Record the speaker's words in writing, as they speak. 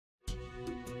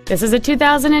This is a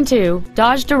 2002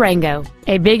 Dodge Durango,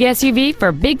 a big SUV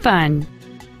for big fun.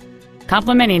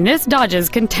 Complementing this Dodge's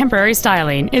contemporary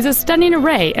styling is a stunning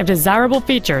array of desirable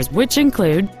features which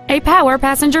include a power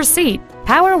passenger seat,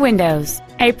 power windows,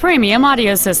 a premium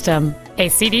audio system, a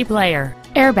CD player,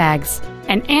 airbags,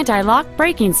 an anti-lock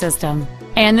braking system,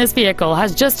 and this vehicle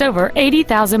has just over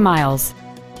 80,000 miles.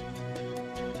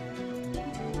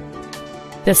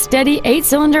 The steady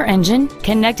 8-cylinder engine,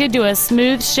 connected to a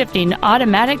smooth shifting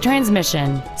automatic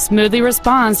transmission, smoothly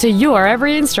responds to your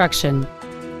every instruction.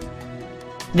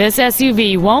 This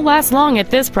SUV won't last long at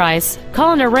this price.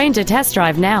 Call and arrange a test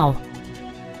drive now.